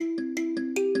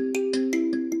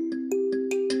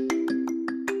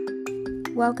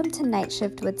Welcome to Night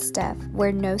Shift with Steph,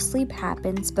 where no sleep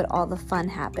happens, but all the fun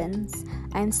happens.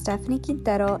 I'm Stephanie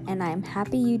Quintero, and I'm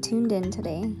happy you tuned in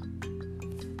today.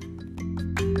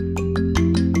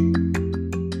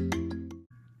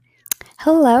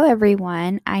 Hello,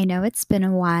 everyone. I know it's been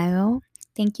a while.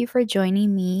 Thank you for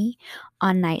joining me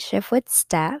on Night Shift with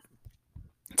Steph.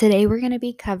 Today, we're going to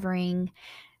be covering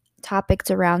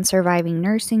topics around surviving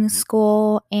nursing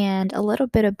school and a little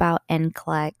bit about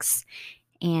NCLEX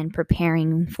and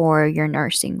preparing for your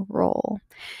nursing role.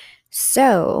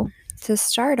 So, to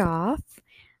start off,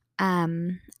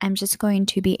 I'm just going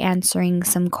to be answering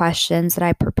some questions that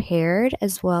I prepared,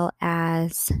 as well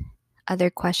as other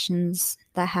questions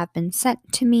that have been sent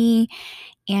to me,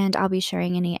 and I'll be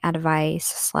sharing any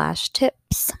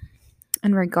advice/tips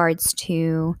in regards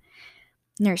to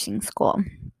nursing school.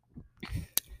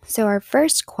 So our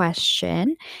first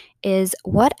question is,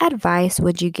 what advice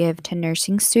would you give to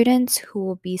nursing students who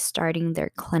will be starting their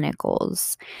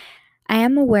clinicals? I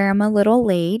am aware I'm a little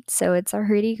late, so it's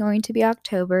already going to be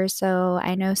October, so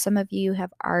I know some of you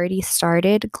have already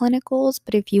started clinicals,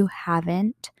 but if you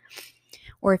haven't,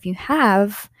 or if you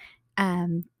have,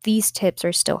 these tips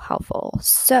are still helpful.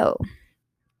 So,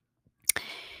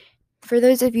 for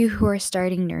those of you who are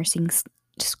starting nursing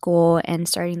school and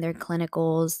starting their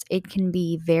clinicals, it can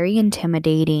be very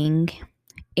intimidating.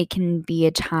 It can be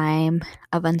a time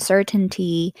of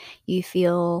uncertainty. You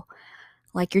feel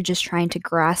like you're just trying to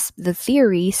grasp the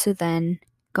theory, so then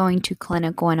going to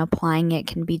clinical and applying it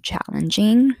can be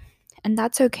challenging. And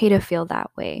that's okay to feel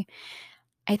that way.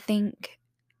 I think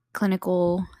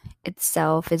clinical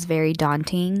itself is very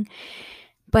daunting,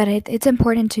 but it's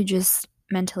important to just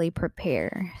mentally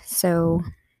prepare. So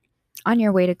on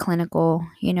your way to clinical,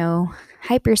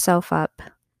 hype yourself up.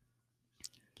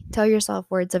 Tell yourself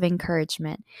words of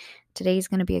encouragement. Today's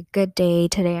going to be a good day.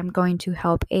 Today I'm going to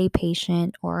help a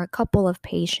patient or a couple of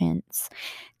patients.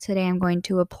 Today I'm going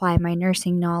to apply my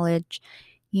nursing knowledge.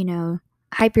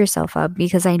 Hype yourself up,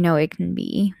 because I know it can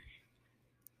be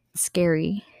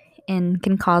scary and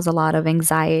can cause a lot of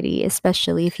anxiety,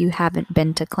 especially if you haven't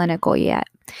been to clinical yet.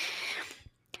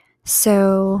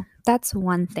 So that's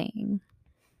one thing.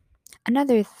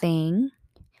 Another thing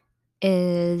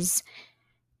is,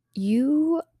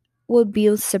 you will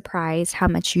be surprised how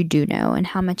much you do know and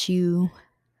how much you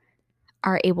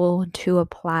are able to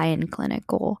apply in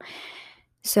clinical.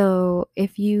 So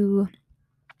if you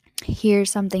hear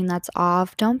something that's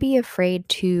off, don't be afraid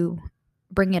to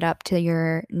bring it up to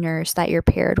your nurse that you're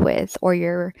paired with or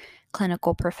your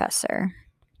clinical professor.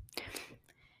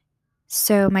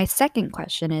 So my second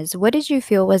question is, what did you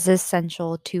feel was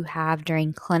essential to have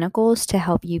during clinicals to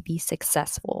help you be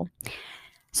successful?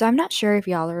 So I'm not sure if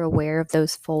y'all are aware of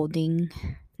those folding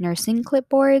nursing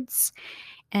clipboards,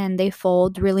 and they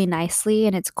fold really nicely,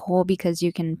 and it's cool because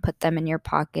you can put them in your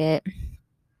pocket,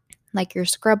 like your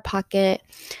scrub pocket.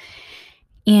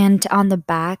 And on the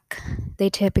back, they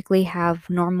typically have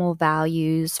normal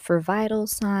values for vital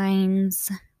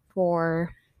signs,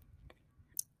 for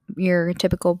your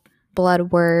typical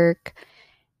blood work,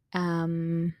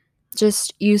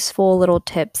 just useful little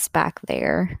tips back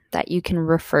there that you can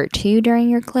refer to during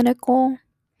your clinical.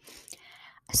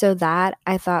 So that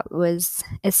I thought was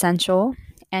essential,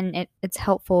 and it's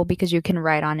helpful because you can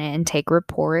write on it and take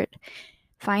report.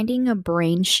 Finding a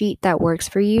brain sheet that works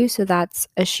for you, so that's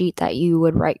a sheet that you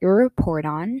would write your report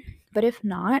on. But if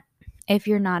not, if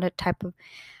you're not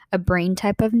a brain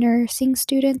type of nursing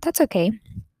student, that's okay.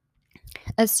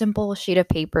 A simple sheet of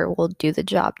paper will do the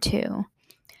job too.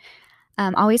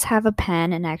 Always have a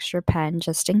pen, an extra pen,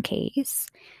 just in case.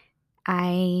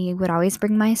 I would always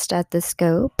bring my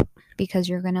stethoscope, because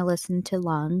you're going to listen to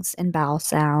lungs and bowel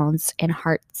sounds and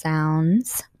heart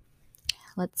sounds.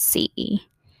 Let's see.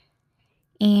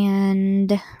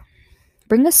 And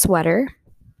bring a sweater.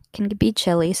 It can be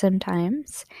chilly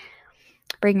sometimes.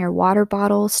 Bring your water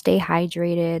bottle. Stay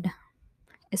hydrated,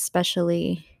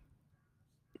 especially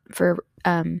for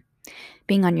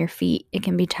being on your feet. It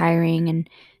can be tiring and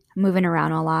moving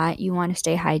around a lot. You want to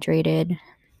stay hydrated.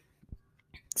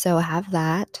 So have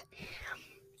that.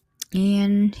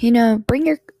 And,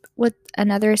 with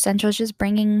another essential is just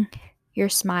bringing your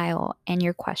smile and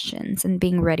your questions and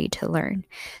being ready to learn.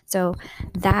 So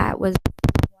that was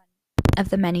one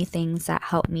of the many things that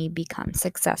helped me become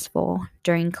successful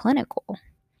during clinical.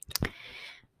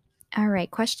 All right,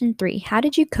 question 3. How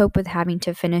did you cope with having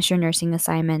to finish your nursing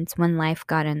assignments when life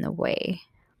got in the way?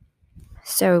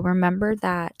 So remember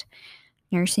that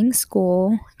nursing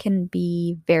school can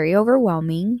be very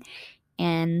overwhelming,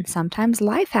 and sometimes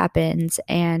life happens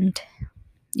and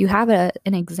you have an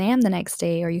exam the next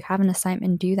day, or you have an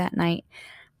assignment due that night.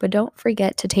 But don't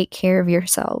forget to take care of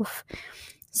yourself.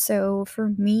 So for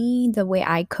me, the way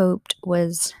I coped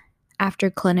was after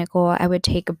clinical, I would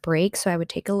take a break. So I would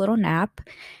take a little nap,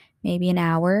 maybe an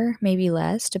hour, maybe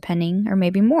less, depending, or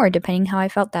maybe more, depending how I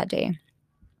felt that day.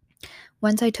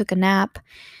 Once I took a nap,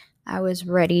 I was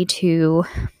ready to,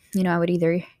 I would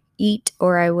either eat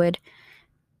or I would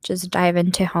just dive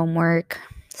into homework,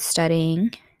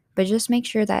 studying, but just make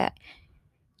sure that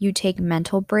you take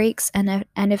mental breaks, and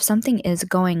if something is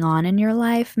going on in your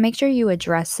life, make sure you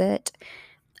address it.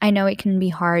 I know it can be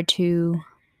hard to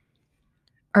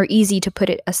or easy to put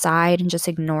it aside and just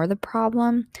ignore the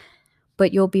problem,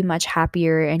 but you'll be much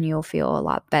happier and you'll feel a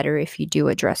lot better if you do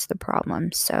address the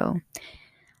problem. So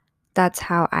that's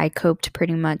how I coped,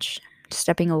 pretty much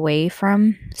stepping away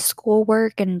from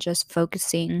schoolwork and just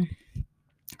focusing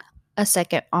a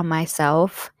second on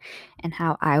myself and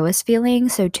how I was feeling.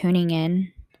 So tuning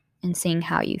in and seeing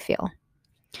how you feel.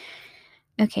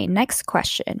 Okay, next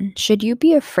question. Should you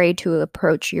be afraid to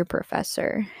approach your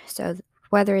professor? So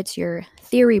whether it's your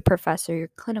theory professor, your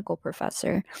clinical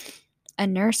professor, a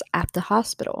nurse at the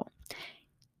hospital.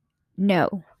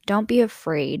 No, don't be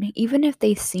afraid, even if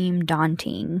they seem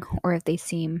daunting or if they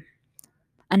seem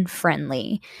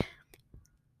unfriendly.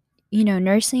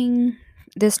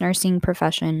 This nursing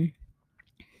profession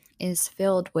is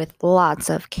filled with lots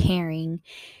of caring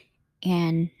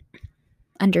and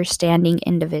understanding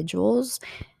individuals.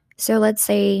 So let's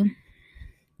say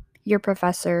your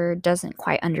professor doesn't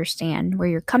quite understand where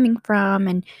you're coming from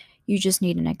and you just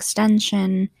need an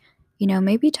extension.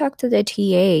 Maybe talk to the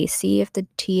TA, see if the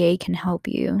TA can help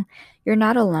you. You're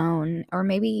not alone. Or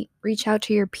maybe reach out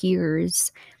to your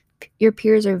peers. Your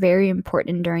peers are very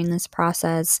important during this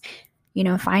process.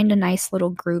 Find a nice little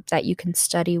group that you can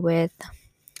study with,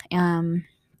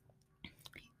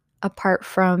 apart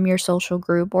from your social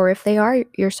group, or if they are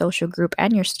your social group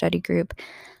and your study group,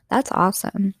 that's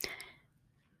awesome.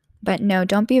 But no,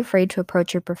 don't be afraid to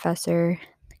approach your professor,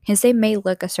 because they may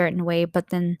look a certain way,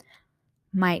 but then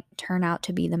might turn out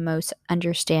to be the most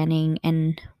understanding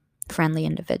and friendly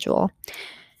individual.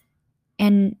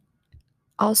 And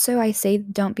also, I say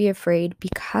don't be afraid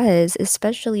because,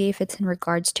 especially if it's in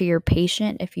regards to your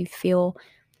patient, if you feel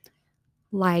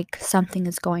like something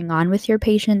is going on with your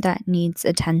patient that needs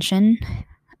attention,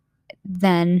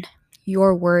 then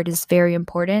your word is very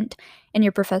important, and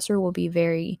your professor will be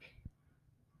very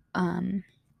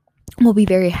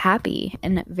happy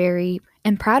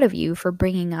and proud of you for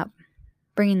bringing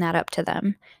that up to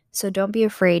them. So don't be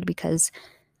afraid, because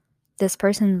this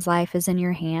person's life is in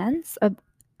your hands,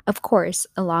 of course,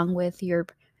 along with your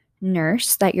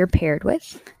nurse that you're paired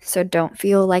with. So don't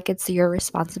feel like it's your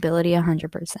responsibility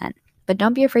 100%, but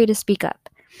don't be afraid to speak up.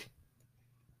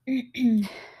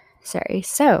 Sorry.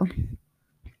 So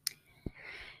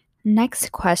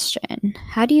next question.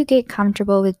 How do you get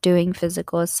comfortable with doing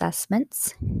physical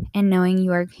assessments and knowing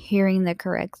you are hearing the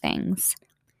correct things?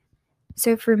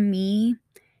 So for me,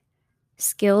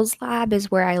 Skills Lab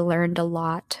is where I learned a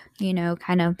lot,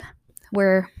 kind of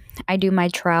where I do my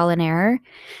trial and error.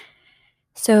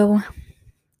 So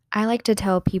I like to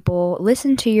tell people,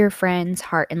 listen to your friends'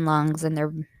 heart and lungs and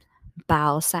their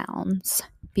bowel sounds,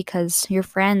 because your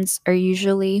friends are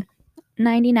usually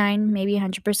 99, maybe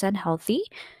 100% healthy.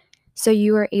 So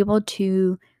you are able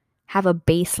to have a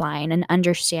baseline, an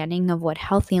understanding of what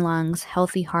healthy lungs,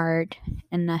 healthy heart,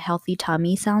 and a healthy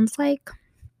tummy sounds like.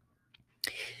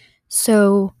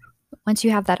 So once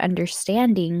you have that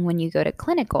understanding, when you go to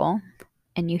clinical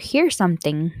and you hear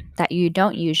something that you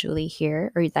don't usually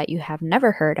hear or that you have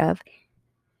never heard of,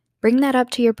 bring that up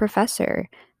to your professor,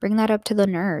 bring that up to the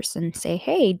nurse and say,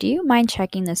 hey, do you mind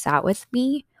checking this out with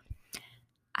me?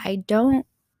 I don't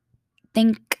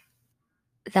think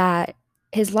that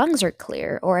his lungs are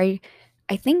clear, or I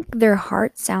think their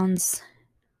heart sounds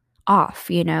off,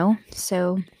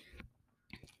 So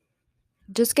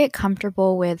just get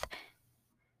comfortable with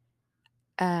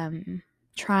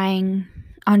trying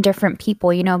on different people.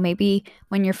 Maybe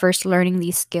when you're first learning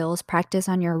these skills, practice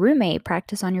on your roommate,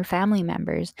 practice on your family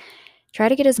members. Try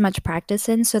to get as much practice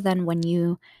in, so then when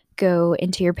you go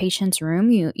into your patient's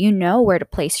room, you know where to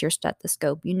place your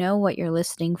stethoscope. You know what you're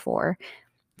listening for.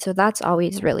 So that's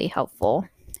always really helpful.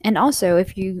 And also,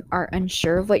 if you are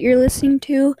unsure of what you're listening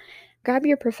to, grab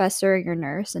your professor or your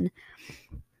nurse, and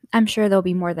I'm sure they'll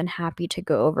be more than happy to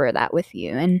go over that with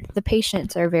you. And the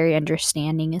patients are very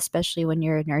understanding, especially when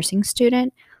you're a nursing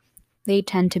student. They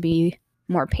tend to be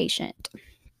more patient.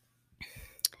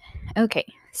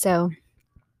 Okay, so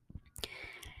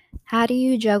how do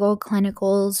you juggle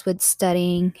clinicals with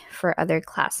studying for other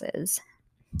classes?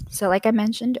 So, like I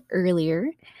mentioned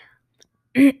earlier,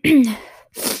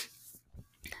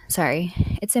 sorry,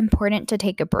 it's important to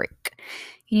take a break.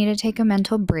 You need to take a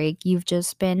mental break. You've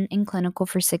just been in clinical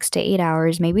for 6 to 8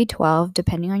 hours, maybe 12,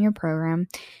 depending on your program.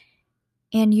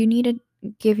 And you need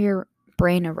to give your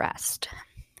brain a rest.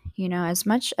 As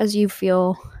much as you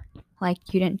feel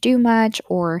like you didn't do much,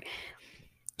 or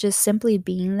just simply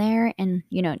being there and,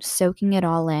 soaking it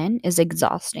all in is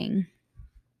exhausting.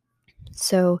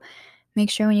 So make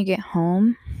sure when you get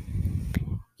home,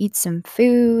 eat some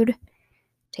food,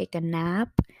 take a nap,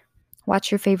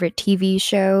 watch your favorite TV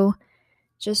show,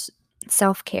 just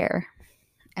self-care.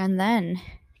 And then,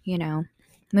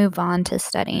 move on to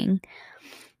studying.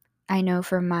 I know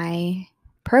for my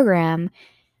program,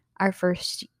 our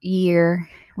first year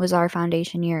was our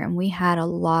foundation year, and we had a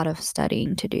lot of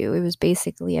studying to do. It was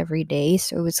basically every day,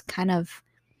 so it was kind of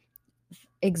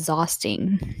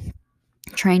exhausting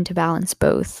trying to balance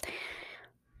both.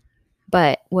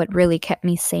 But what really kept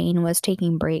me sane was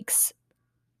taking breaks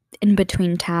in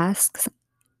between tasks,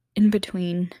 in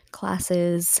between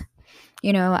classes.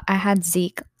 I had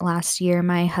Zeke last year,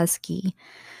 my husky.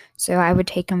 So I would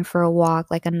take him for a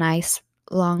walk, like a nice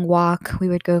long walk. We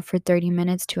would go for 30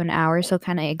 minutes to an hour, so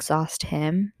kind of exhaust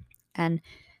him and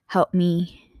help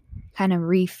me kind of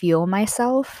refuel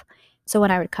myself. So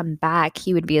when I would come back,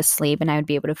 he would be asleep and I would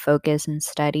be able to focus and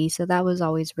study. So that was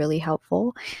always really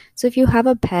helpful. So if you have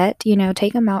a pet,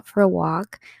 take him out for a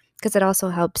walk, because it also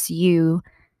helps you,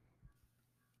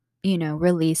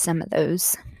 release some of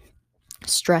those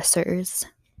stressors.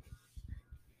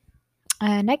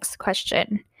 Next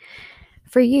question.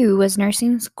 For you, was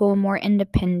nursing school more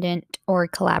independent or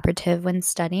collaborative when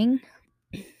studying?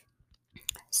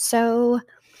 So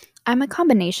I'm a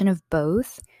combination of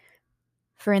both.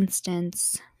 For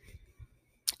instance,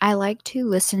 I like to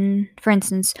listen. For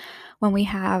instance, when we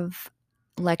have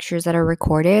lectures that are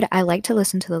recorded, I like to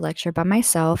listen to the lecture by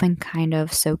myself and kind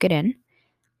of soak it in.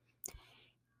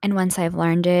 And once I've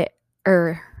learned it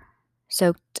or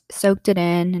soaked it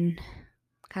in and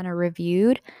kind of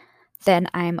reviewed, then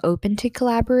I'm open to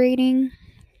collaborating,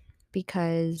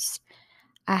 because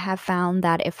I have found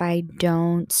that if I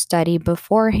don't study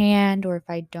beforehand, or if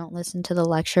I don't listen to the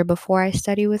lecture before I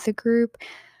study with a group,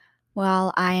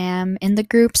 while I am in the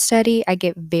group study, I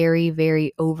get very,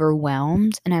 very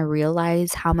overwhelmed, and I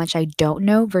realize how much I don't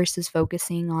know versus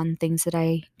focusing on things that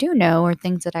I do know or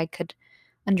things that I could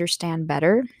understand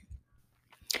better.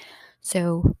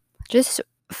 So just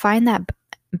find that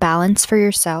balance for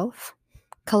yourself.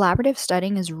 Collaborative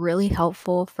studying is really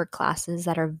helpful for classes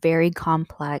that are very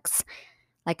complex,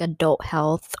 like adult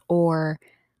health or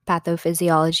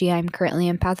pathophysiology. I'm currently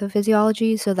in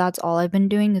pathophysiology, so that's all I've been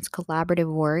doing is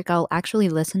collaborative work. I'll actually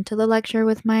listen to the lecture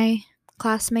with my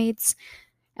classmates,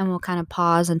 and we'll kind of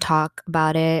pause and talk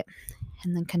about it,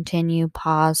 and then continue,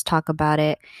 pause, talk about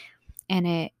it, and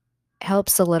it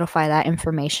helps solidify that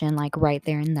information like right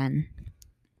there and then.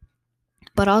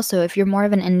 But also, if you're more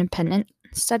of an independent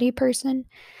study person,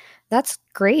 that's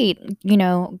great.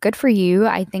 Good for you.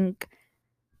 I think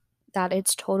that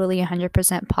it's totally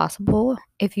 100% possible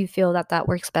if you feel that that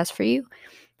works best for you.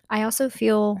 I also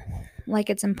feel like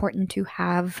it's important to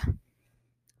have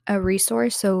a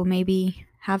resource. So maybe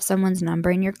have someone's number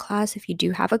in your class if you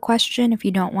do have a question, if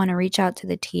you don't want to reach out to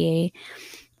the TA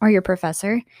or your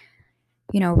professor,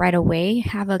 right away.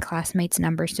 Have a classmate's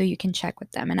number so you can check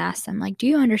with them and ask them, like, do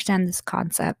you understand this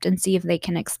concept, and see if they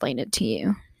can explain it to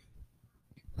you.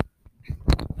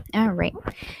 All right.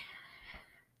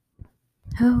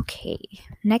 Okay,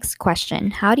 next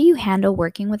question. How do you handle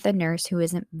working with a nurse who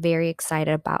isn't very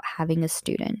excited about having a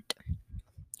student?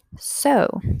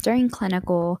 So, during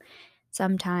clinical,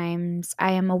 sometimes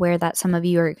I am aware that some of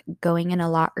you are going in a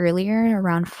lot earlier,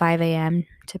 around 5 a.m.,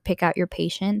 to pick out your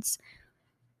patients.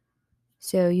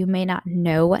 So, you may not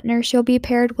know what nurse you'll be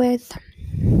paired with.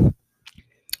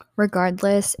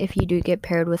 Regardless, if you do get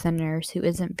paired with a nurse who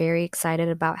isn't very excited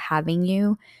about having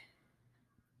you,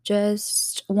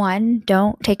 just 1,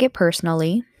 don't take it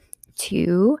personally.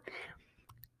 2,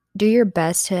 do your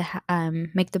best to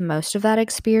make the most of that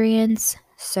experience.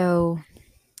 So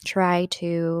try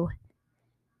to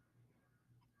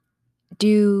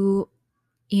do,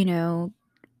 do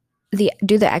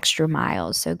the extra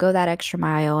miles. So go that extra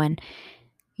mile, and,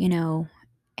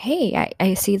 hey,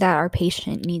 I see that our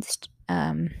patient needs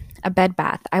a bed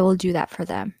bath. I will do that for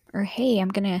them. Or, hey, I'm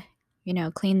going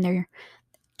to,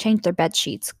 change their bed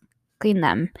sheets, clean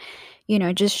them.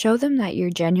 Just show them that you're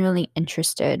genuinely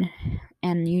interested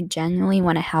and you genuinely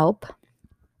want to help,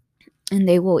 and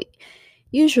they will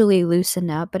usually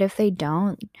loosen up. But if they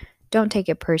don't take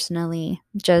it personally.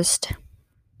 Just,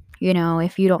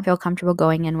 if you don't feel comfortable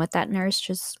going in with that nurse,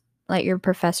 just let your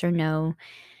professor know,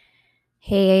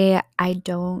 hey, I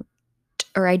didn't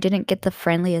get the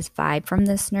friendliest vibe from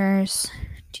this nurse.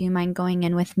 Do you mind going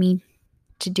in with me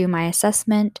to do my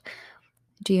assessment?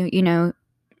 Do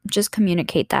just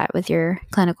communicate that with your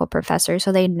clinical professor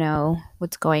so they know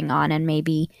what's going on, and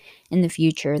maybe in the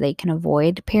future they can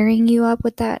avoid pairing you up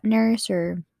with that nurse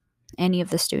or any of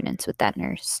the students with that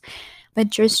nurse. But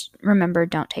just remember,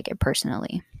 don't take it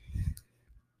personally.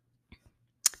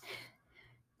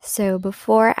 So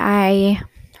before I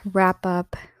wrap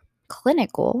up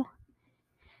clinical,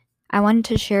 I wanted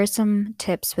to share some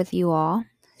tips with you all.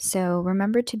 So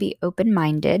remember to be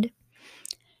open-minded.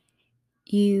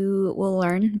 You will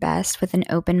learn best with an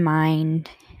open mind.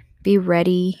 Be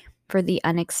ready for the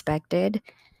unexpected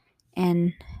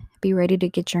and be ready to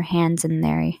get your hands in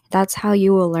there. That's how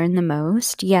you will learn the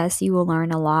most. Yes, you will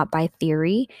learn a lot by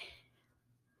theory,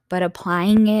 but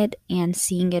applying it and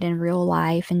seeing it in real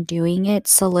life and doing it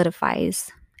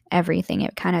solidifies everything.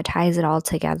 It kind of ties it all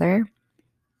together.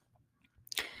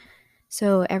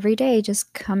 So every day,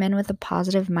 just come in with a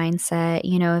positive mindset.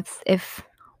 If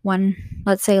one,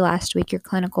 let's say last week, your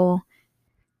clinical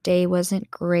day wasn't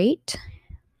great,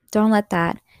 don't let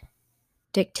that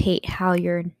dictate how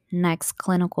your next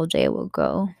clinical day will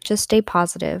go. Just stay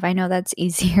positive. I know that's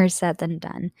easier said than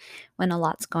done when a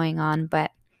lot's going on,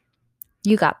 but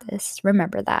you got this.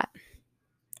 Remember that.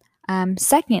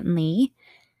 Secondly,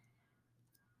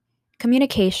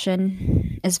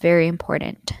 communication is very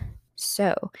important.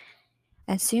 So,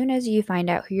 as soon as you find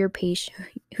out who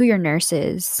your nurse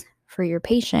is for your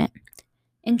patient,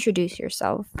 introduce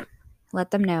yourself.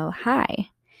 Let them know, hi.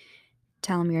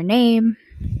 Tell them your name.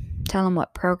 Tell them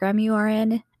what program you are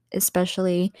in,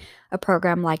 especially a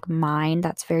program like mine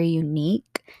that's very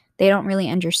unique. They don't really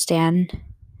understand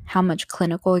how much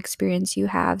clinical experience you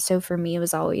have. So for me, it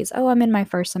was always, I'm in my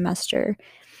first semester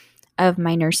of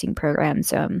my nursing program.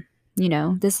 So,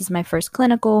 this is my first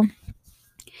clinical.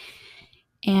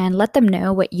 And let them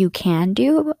know what you can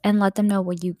do and let them know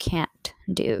what you can't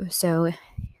do. So,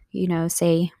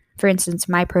 say, for instance,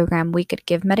 my program, we could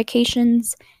give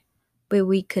medications, but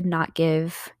we could not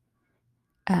give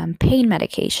pain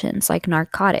medications like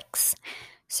narcotics.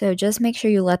 So just make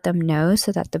sure you let them know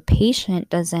so that the patient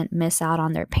doesn't miss out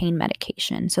on their pain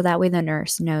medication. So that way the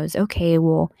nurse knows, okay,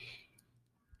 well,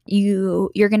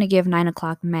 you're going to give 9:00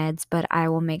 meds, but I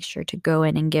will make sure to go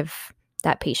in and give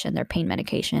that patient their pain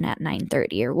medication at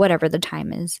 9:30 or whatever the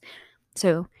time is.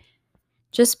 So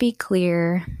just be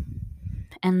clear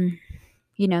and,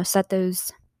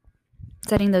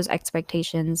 setting those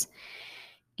expectations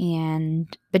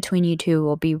and between you two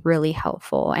will be really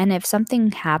helpful. And if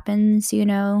something happens,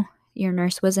 your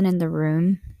nurse wasn't in the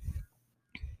room,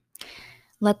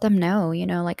 let them know,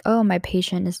 like, oh, my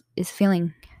patient is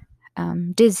feeling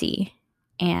dizzy,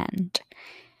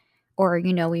 or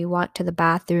we walked to the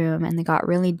bathroom and they got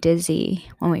really dizzy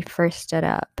when we first stood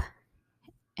up,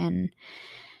 and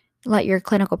let your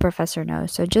clinical professor know.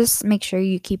 So just make sure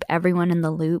you keep everyone in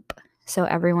the loop so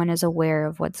everyone is aware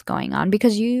of what's going on,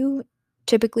 because you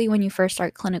typically, when you first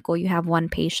start clinical, you have one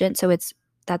patient, so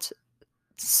that's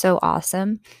so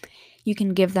awesome. You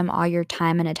can give them all your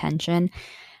time and attention.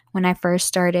 When I first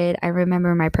started, I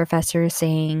remember my professor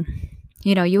saying,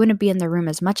 you want to be in the room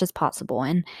as much as possible.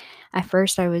 And at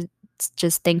first I would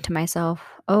just think to myself,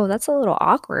 oh, that's a little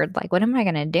awkward. Like, what am I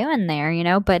going to do in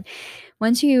there? But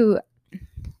once you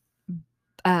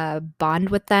bond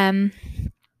with them,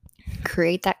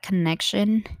 create that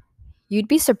connection, you'd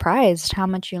be surprised how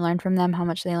much you learn from them, how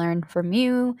much they learn from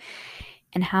you,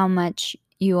 and how much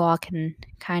you all can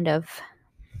kind of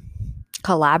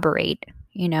collaborate,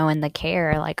 in the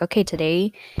care. Like, okay,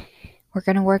 today we're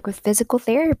going to work with physical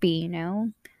therapy,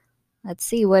 Let's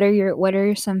see, what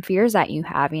are some fears that you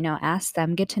have, ask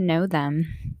them, get to know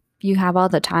them. You have all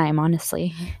the time,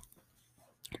 honestly.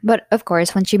 But of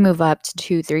course, once you move up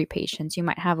to 2-3 patients, you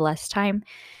might have less time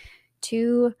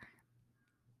to,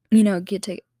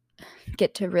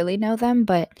 get to really know them,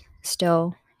 but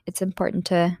still, it's important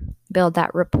to build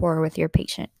that rapport with your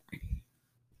patient.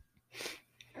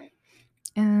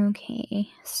 Okay,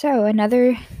 so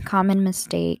another common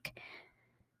mistake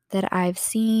that I've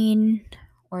seen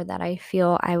or that I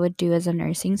feel I would do as a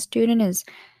nursing student is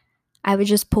I would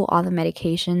just pull all the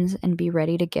medications and be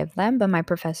ready to give them, but my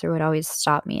professor would always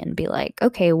stop me and be like,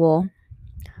 okay, well,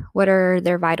 what are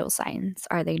their vital signs?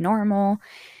 Are they normal?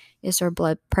 Is their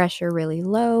blood pressure really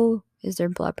low? Is their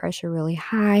blood pressure really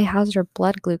high? How's their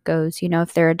blood glucose,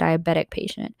 if they're a diabetic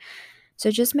patient? So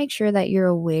just make sure that you're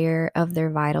aware of their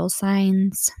vital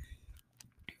signs.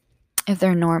 If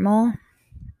they're normal,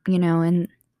 and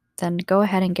then go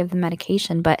ahead and give them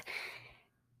medication. But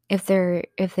if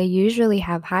they usually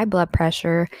have high blood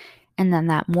pressure and then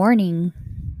that morning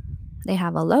they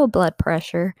have a low blood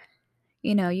pressure,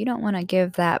 You don't want to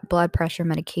give that blood pressure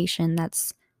medication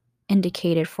that's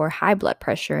indicated for high blood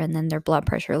pressure and then their blood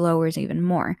pressure lowers even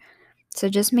more. So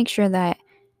just make sure that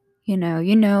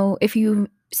if you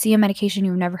see a medication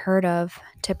you've never heard of,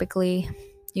 typically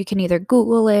you can either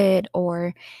Google it,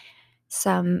 or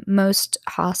most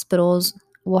hospitals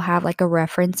will have like a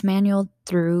reference manual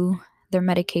through their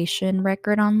medication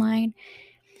record online.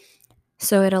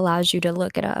 So it allows you to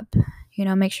look it up.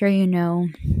 Make sure you know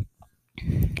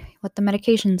what the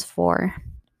medication's for,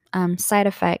 common side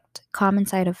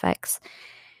effects.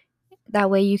 That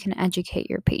way you can educate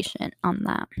your patient on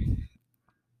that.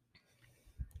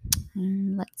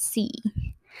 Let's see.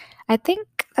 I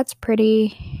think that's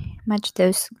pretty much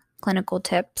those clinical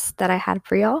tips that I had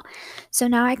for y'all. So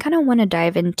now I kind of want to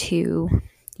dive into,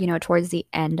 towards the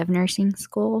end of nursing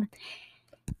school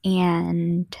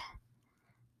and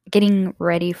getting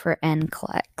ready for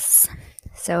NCLEX.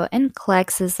 So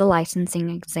NCLEX is the licensing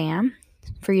exam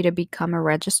for you to become a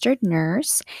registered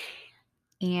nurse.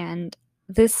 And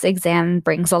this exam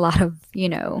brings a lot of,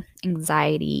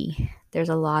 anxiety. There's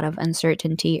a lot of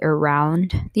uncertainty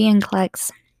around the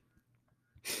NCLEX.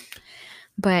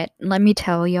 But let me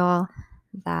tell y'all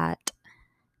that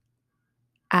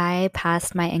I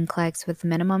passed my NCLEX with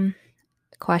minimum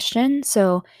question.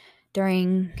 So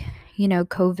during,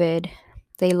 COVID,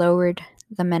 they lowered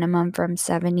the minimum from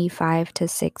 75 to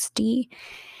 60.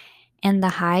 And the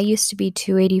high used to be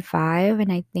 285,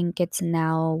 and I think it's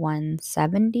now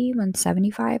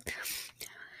 175.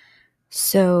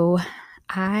 So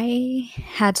I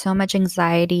had so much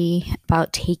anxiety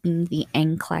about taking the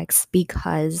NCLEX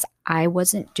because I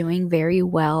wasn't doing very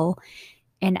well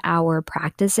in our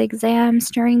practice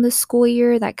exams during the school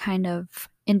year that kind of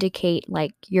indicate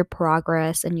like your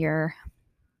progress and your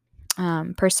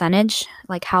percentage,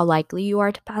 like how likely you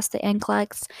are to pass the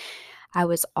NCLEX. I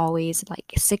was always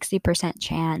like 60%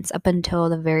 chance up until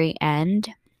the very end.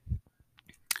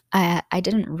 I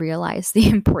didn't realize the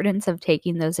importance of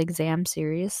taking those exams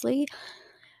seriously.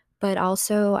 But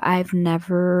also, I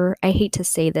hate to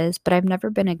say this, but I've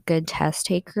never been a good test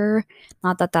taker.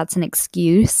 Not that that's an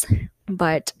excuse,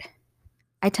 but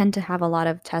I tend to have a lot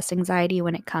of test anxiety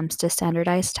when it comes to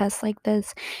standardized tests like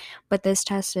this. But this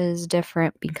test is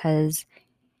different because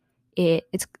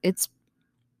it's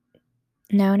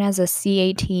known as a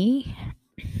CAT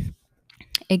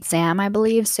exam, I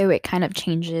believe. So it kind of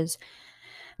changes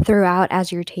throughout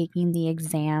as you're taking the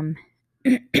exam.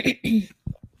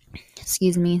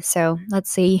 Excuse me. So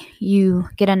let's say you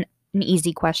get an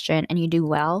easy question and you do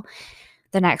well.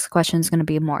 The next question is going to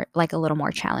be a little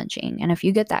more challenging. And if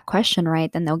you get that question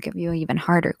right, then they'll give you an even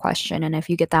harder question. And if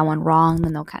you get that one wrong,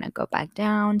 then they'll kind of go back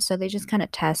down. So they just kind of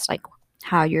test like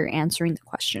how you're answering the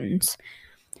questions.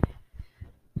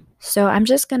 So I'm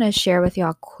just going to share with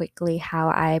y'all quickly how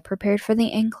I prepared for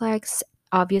the NCLEX.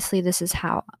 Obviously, this is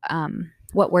how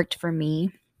what worked for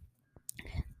me.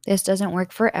 This doesn't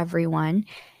work for everyone.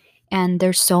 And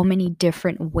there's so many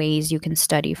different ways you can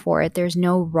study for it. There's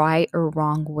no right or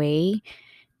wrong way.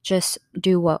 Just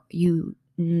do what you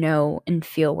know and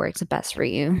feel works best for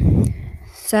you.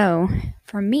 So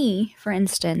for me, for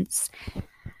instance,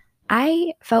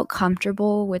 I felt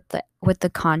comfortable with the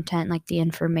content, like the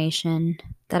information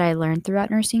that I learned throughout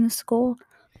nursing school.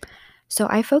 So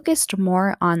I focused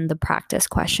more on the practice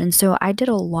questions. So I did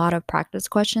a lot of practice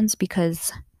questions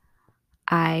because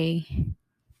I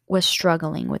was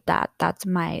struggling with that.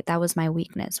 That was my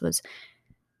weakness, was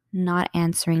not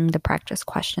answering the practice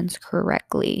questions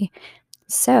correctly.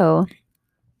 So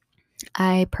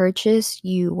I purchased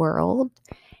UWorld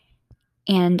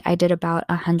and I did about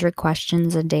 100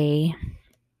 questions a day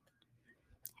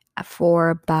for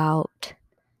about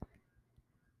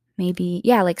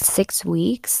like 6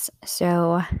 weeks.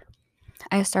 So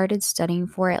I started studying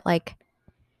for it like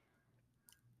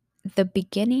the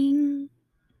beginning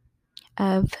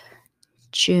of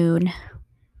June.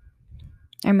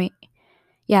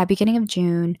 Beginning of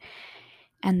June,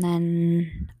 and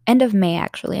then end of May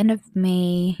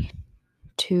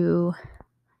to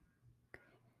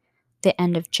the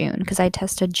end of June, because I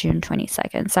tested June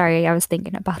 22nd. Sorry, I was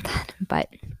thinking about that. But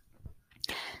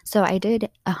so I did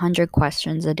 100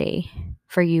 questions a day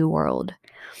for UWorld.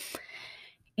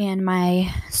 And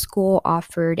my school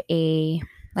offered a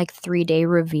 3-day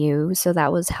review. So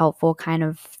that was helpful, kind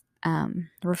of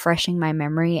refreshing my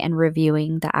memory and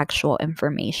reviewing the actual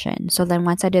information. So then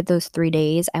once I did those 3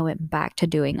 days, I went back to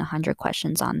doing 100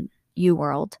 questions on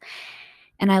UWorld.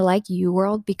 And I like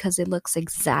UWorld because it looks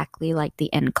exactly like the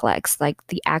NCLEX, like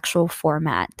the actual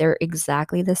format. They're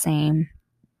exactly the same.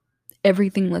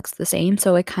 Everything looks the same.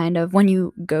 So it kind of, when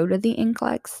you go to the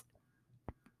NCLEX,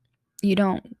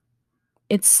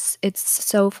 it's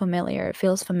so familiar. It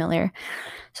feels familiar.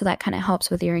 So that kind of helps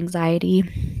with your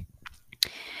anxiety.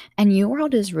 And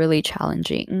UWorld is really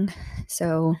challenging.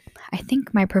 So I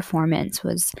think my performance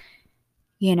was,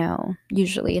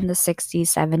 usually in the 60s,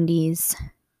 70s.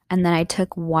 And then I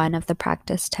took one of the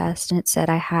practice tests and it said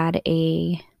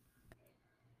I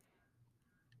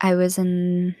was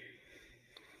in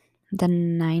the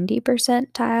 90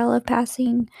 percentile of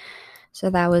passing. So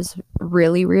that was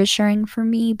really reassuring for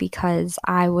me because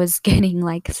I was getting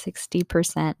like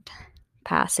 60%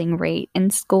 passing rate in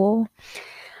school.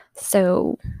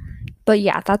 So, but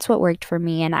yeah, that's what worked for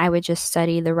me. And I would just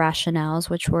study the rationales,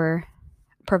 which were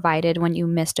provided when you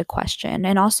missed a question.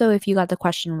 And also, if you got the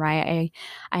question right,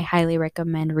 I highly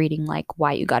recommend reading like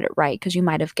why you got it right because you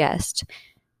might have guessed.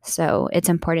 So it's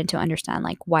important to understand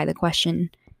like why the question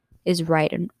is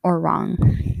right or wrong.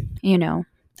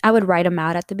 I would write them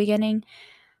out at the beginning,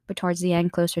 but towards the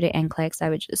end, closer to NCLEX, I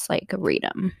would just like read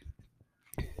them.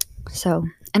 So,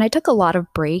 and I took a lot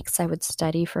of breaks. I would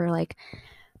study for like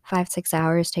 5-6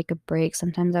 hours, take a break.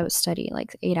 Sometimes I would study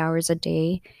like 8 hours a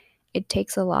day. It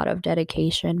takes a lot of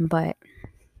dedication, but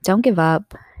don't give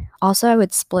up. Also, I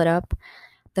would split up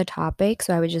the topic.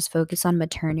 So I would just focus on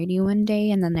maternity one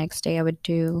day, and the next day I would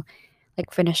do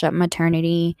like finish up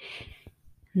maternity.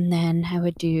 And then I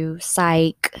would do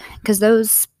psych because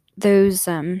those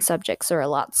subjects are a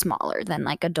lot smaller than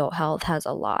like adult health has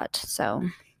a lot. So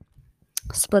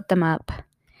split them up.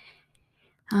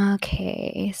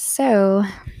 Okay, so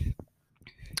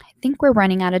I think we're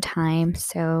running out of time.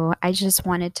 So I just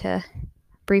wanted to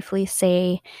briefly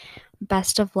say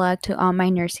best of luck to all my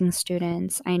nursing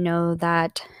students. I know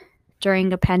that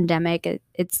during a pandemic,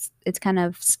 it's kind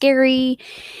of scary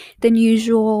than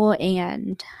usual,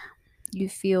 and you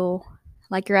feel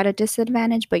like you're at a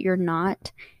disadvantage, but you're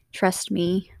not. Trust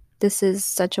me, this is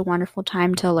such a wonderful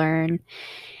time to learn,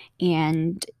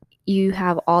 and you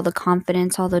have all the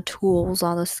confidence, all the tools,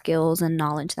 all the skills and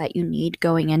knowledge that you need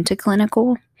going into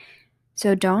clinical.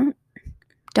 So don't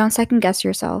second guess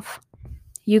yourself.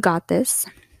 You got this.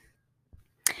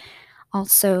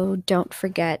 Also, don't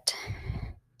forget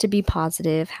to be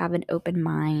positive, have an open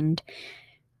mind,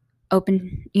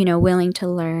 willing to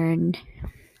learn,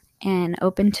 and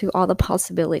open to all the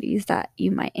possibilities that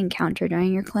you might encounter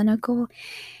during your clinical,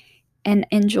 and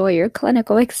enjoy your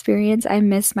clinical experience. I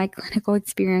miss my clinical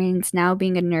experience now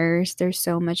being a nurse. There's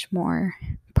so much more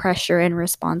pressure and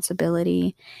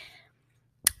responsibility.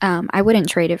 I wouldn't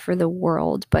trade it for the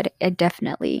world, but I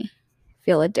definitely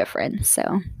feel a difference.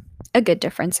 So a good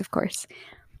difference, of course.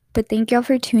 But thank y'all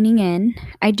for tuning in.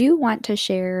 I do want to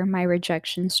share my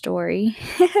rejection story,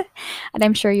 and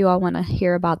I'm sure you all want to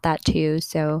hear about that too.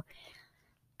 So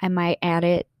I might add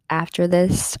it after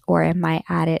this, or I might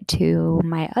add it to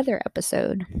my other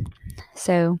episode.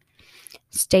 So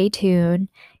stay tuned.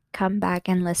 Come back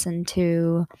and listen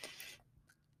to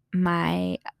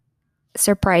my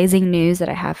surprising news that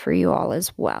I have for you all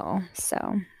as well.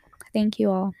 So thank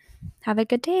you all. Have a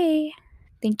good day.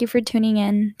 Thank you for tuning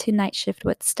in to Night Shift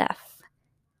with Steph.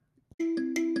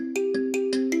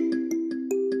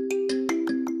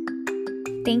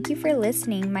 Thank you for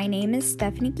listening. My name is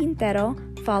Stephanie Quintero.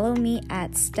 Follow me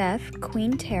at Steph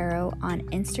Queen Tarot on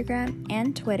Instagram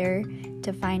and Twitter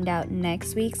to find out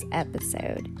next week's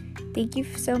episode. Thank you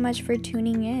so much for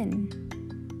tuning in.